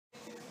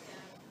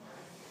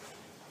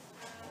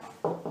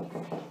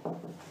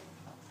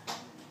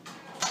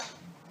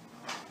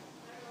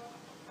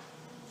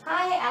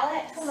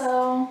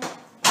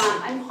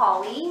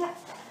Holly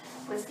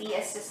was the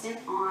assistant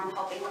on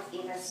helping with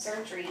Ava's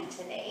surgery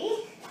today.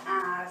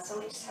 So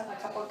we just have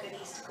a couple of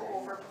goodies to go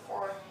over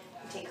before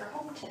we take her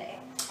home today.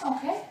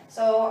 Okay.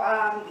 So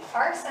we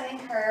are sending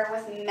her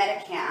with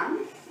Metacam.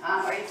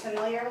 Are you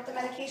familiar with the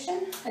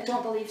medication? I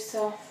don't believe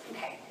so.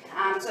 Okay.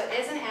 So it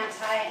is an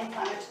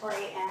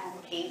anti-inflammatory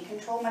and pain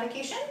control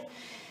medication.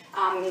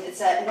 It's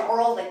an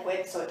oral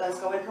liquid, so it does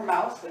go in her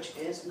mouth, which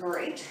is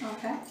great.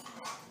 Okay.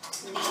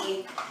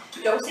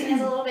 The dosing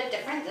is a little bit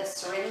different. The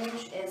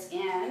syringe is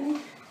in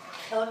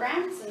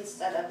kilograms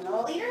instead of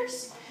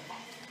milliliters.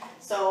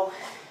 So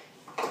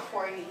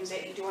before you use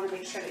it, you do want to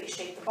make sure that you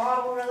shake the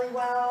bottle really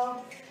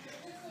well.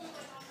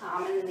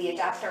 And then the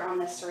adapter on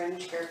this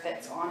syringe here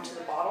fits onto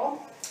the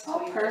bottle.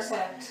 Oh,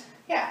 perfect.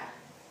 Yeah,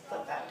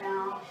 flip that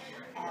down.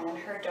 And then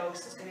her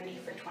dose is going to be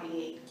for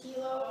 28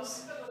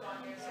 kilos.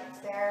 So it's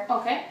there.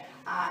 Okay.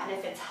 And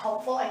if it's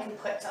helpful, I can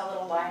put a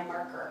little line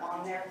marker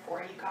on there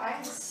for you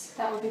guys.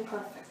 That would be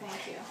perfect.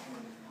 Thank you.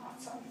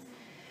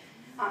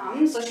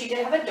 Awesome. So she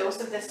did have a dose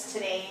of this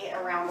today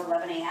around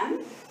 11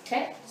 a.m.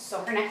 Okay. So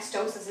her next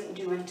dose isn't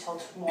due until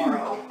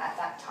tomorrow at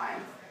that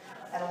time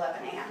at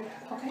 11 a.m.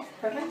 Okay,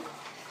 perfect.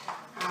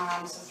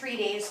 So 3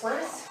 days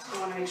worth. We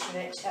want to make sure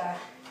that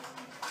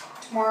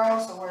tomorrow,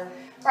 so we're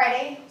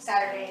Friday,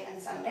 Saturday,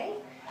 and Sunday,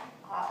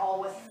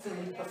 all with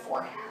food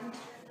beforehand.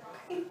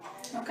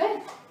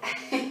 Okay.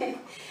 Okay.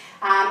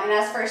 And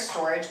as for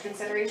storage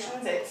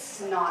considerations, it's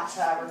not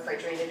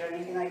refrigerated or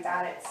anything like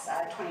that. It's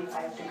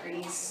 25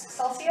 degrees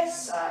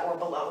Celsius or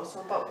below,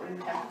 so about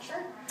room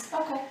temperature.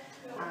 Okay.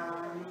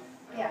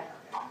 Yeah,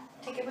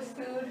 take it with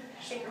food,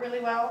 shake it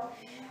really well.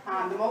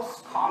 The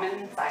most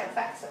common side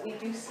effects that we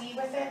do see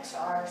with it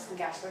are some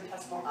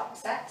gastrointestinal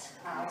upset,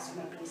 so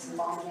maybe some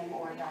vomiting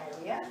or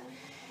diarrhea.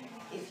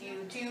 If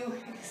you do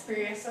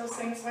experience those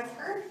things with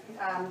her,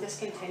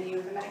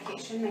 discontinue the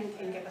medication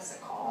and give us a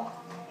call.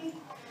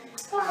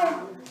 Okay.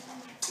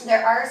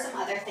 There are some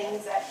other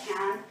things that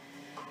can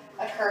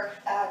occur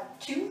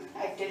too.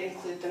 I did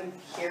include them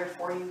here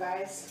for you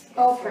guys.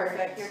 Oh, if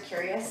perfect. you're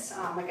curious.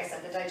 Like I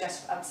said, the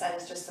digestive upset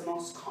is just the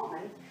most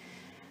common.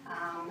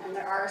 And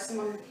there are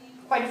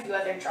quite a few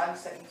other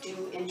drugs that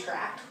do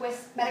interact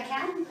with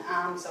Metacam.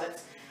 So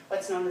it's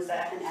what's known as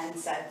an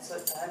NSAID, so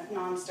it's a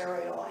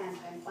non-steroidal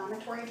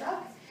anti-inflammatory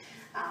drug.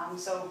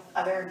 So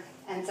other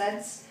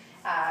NSAIDs,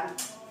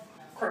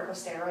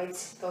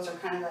 corticosteroids, those are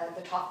kind of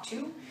the top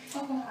two.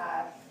 Okay.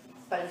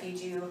 But if you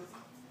do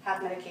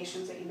have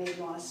medications that you maybe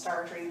want to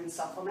start or even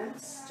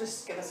supplements,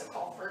 just give us a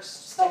call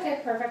first. Just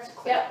Okay, perfect.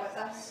 clear up with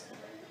us.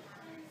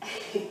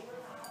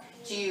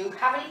 Do you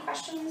have any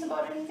questions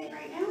about anything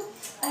right now?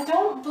 I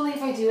don't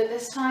believe I do at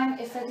this time.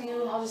 If I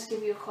do, I'll just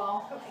give you a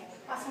call. Okay,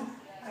 awesome.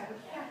 I would,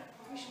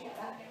 appreciate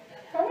that.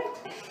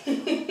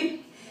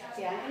 Perfect.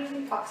 Yeah,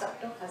 anything pops up,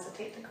 don't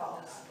hesitate to call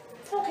us.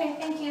 Okay,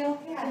 thank you.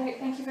 Yeah.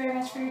 Thank you very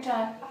much for your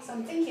time.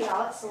 Awesome, thank you,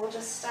 Alex. So we'll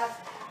just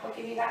we'll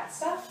give you that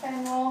stuff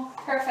and we'll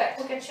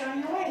Perfect. get you on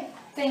your way.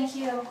 Thank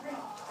you.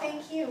 Great.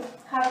 Thank you.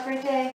 Have a great day.